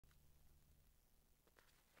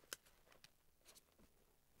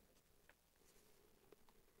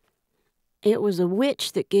It was a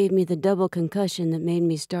witch that gave me the double concussion that made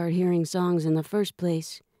me start hearing songs in the first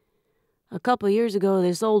place. A couple years ago,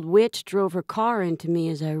 this old witch drove her car into me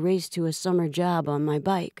as I raced to a summer job on my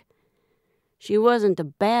bike. She wasn't a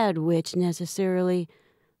bad witch necessarily,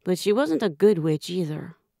 but she wasn't a good witch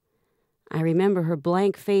either. I remember her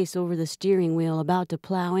blank face over the steering wheel about to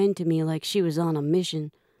plow into me like she was on a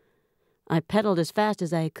mission. I pedaled as fast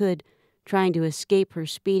as I could, trying to escape her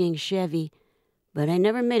speeding Chevy, but I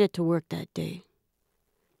never made it to work that day.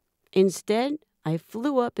 Instead, I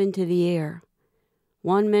flew up into the air.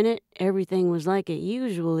 1 minute, everything was like it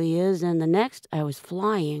usually is, and the next, I was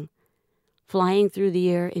flying through the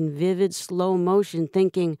air in vivid, slow motion,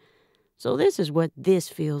 thinking, so this is what this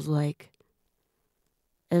feels like.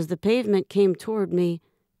 As the pavement came toward me,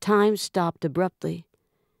 time stopped abruptly.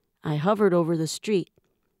 I hovered over the street.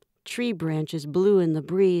 Tree branches blew in the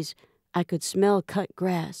breeze. I could smell cut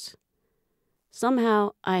grass.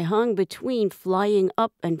 Somehow, I hung between flying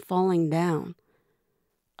up and falling down.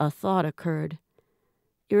 A thought occurred.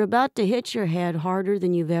 You're about to hit your head harder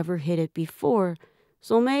than you've ever hit it before,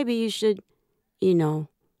 so maybe you should,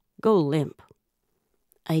 go limp.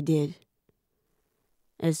 I did.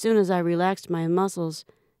 As soon as I relaxed my muscles,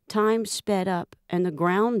 time sped up and the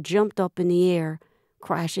ground jumped up in the air,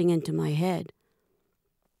 crashing into my head.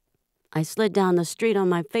 I slid down the street on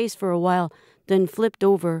my face for a while, then flipped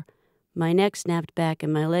over. My neck snapped back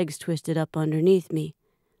and my legs twisted up underneath me.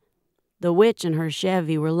 The witch and her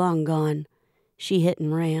Chevy were long gone. She hit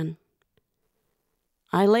and ran.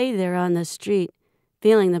 I lay there on the street,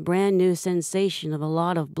 feeling the brand new sensation of a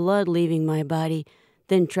lot of blood leaving my body,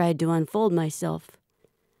 then tried to unfold myself.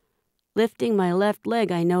 Lifting my left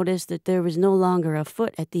leg, I noticed that there was no longer a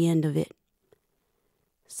foot at the end of it.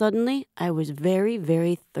 Suddenly, I was very,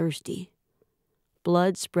 very thirsty.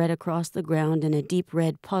 Blood spread across the ground in a deep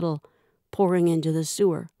red puddle, pouring into the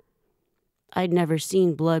sewer. I'd never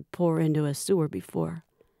seen blood pour into a sewer before.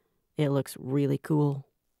 It looks really cool.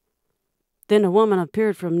 Then a woman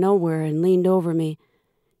appeared from nowhere and leaned over me.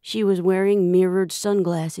 She was wearing mirrored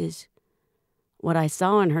sunglasses. What I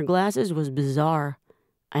saw in her glasses was bizarre.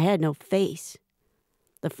 I had no face.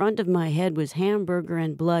 The front of my head was hamburger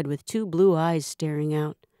and blood with 2 blue eyes staring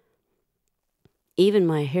out. Even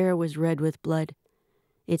my hair was red with blood.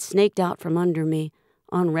 It snaked out from under me,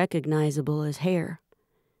 unrecognizable as hair.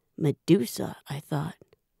 Medusa, I thought.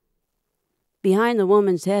 Behind the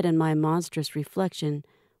woman's head and my monstrous reflection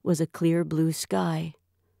was a clear blue sky.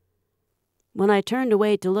 When I turned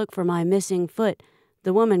away to look for my missing foot,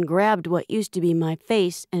 the woman grabbed what used to be my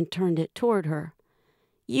face and turned it toward her.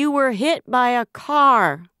 "You were hit by a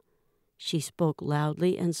car." She spoke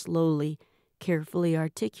loudly and slowly, carefully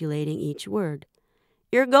articulating each word.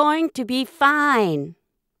 "You're going to be fine."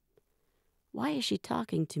 Why is she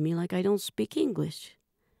talking to me like I don't speak English?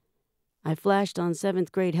 I flashed on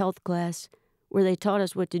 7th grade health class, where they taught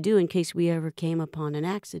us what to do in case we ever came upon an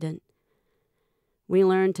accident. We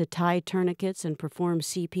learned to tie tourniquets and perform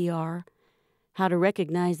CPR, how to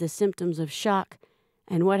recognize the symptoms of shock,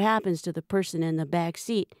 and what happens to the person in the back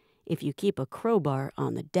seat if you keep a crowbar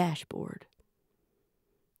on the dashboard.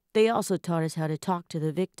 They also taught us how to talk to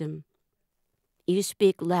the victim. You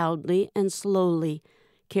speak loudly and slowly,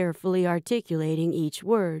 carefully articulating each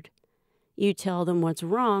word. You tell them what's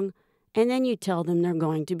wrong, and then you tell them they're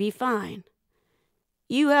going to be fine.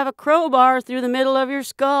 "You have a crowbar through the middle of your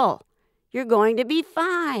skull. You're going to be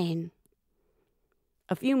fine."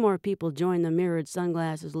 A few more people joined the mirrored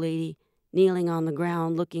sunglasses lady, kneeling on the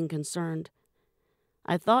ground, looking concerned.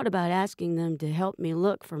 I thought about asking them to help me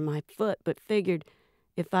look for my foot, but figured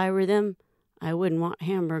if I were them, I wouldn't want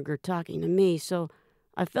Hamburger talking to me, so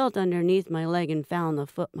I felt underneath my leg and found the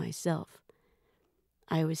foot myself.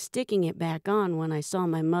 I was sticking it back on when I saw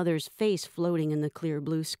my mother's face floating in the clear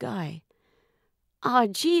blue sky. "Aw,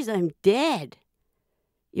 geez, I'm dead."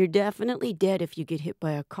 You're definitely dead if you get hit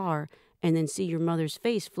by a car and then see your mother's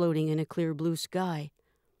face floating in a clear blue sky.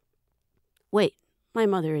 Wait, my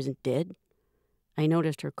mother isn't dead. I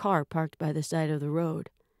noticed her car parked by the side of the road.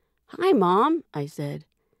 "Hi, Mom," I said.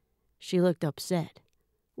 She looked upset.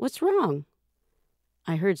 "What's wrong?"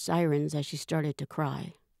 I heard sirens as she started to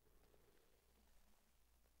cry.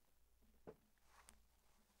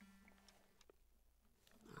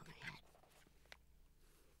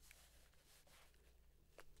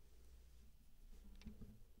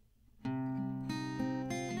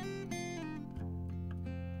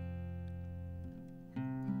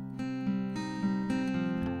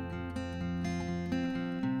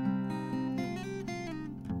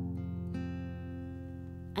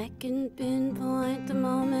 I can pinpoint the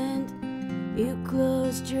moment you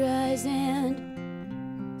closed your eyes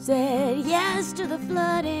and said yes to the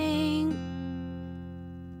flooding.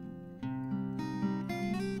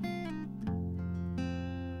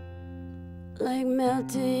 like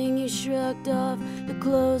melting, you shrugged off the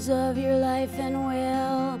clothes of your life, and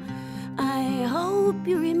well, I hope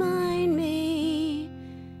you remind me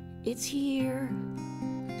it's here.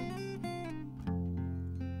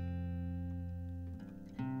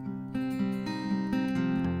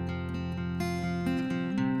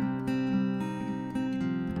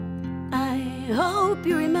 I hope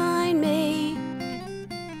you remind me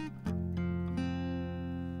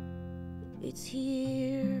it's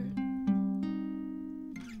here.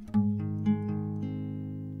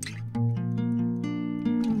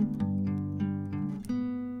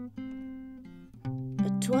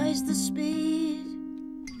 At twice the speed,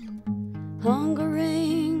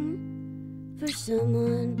 hungering for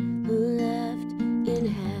someone who left in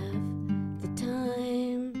half the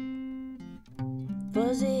time.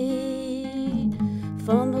 Fuzzy,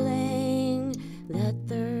 fumbling, that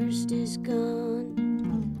thirst is gone.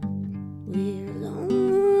 We're alone.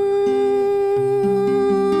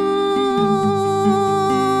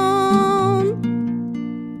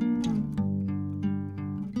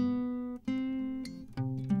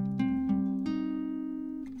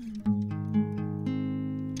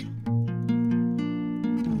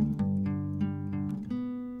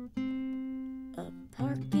 A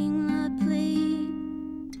parking lot plea,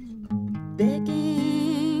 begging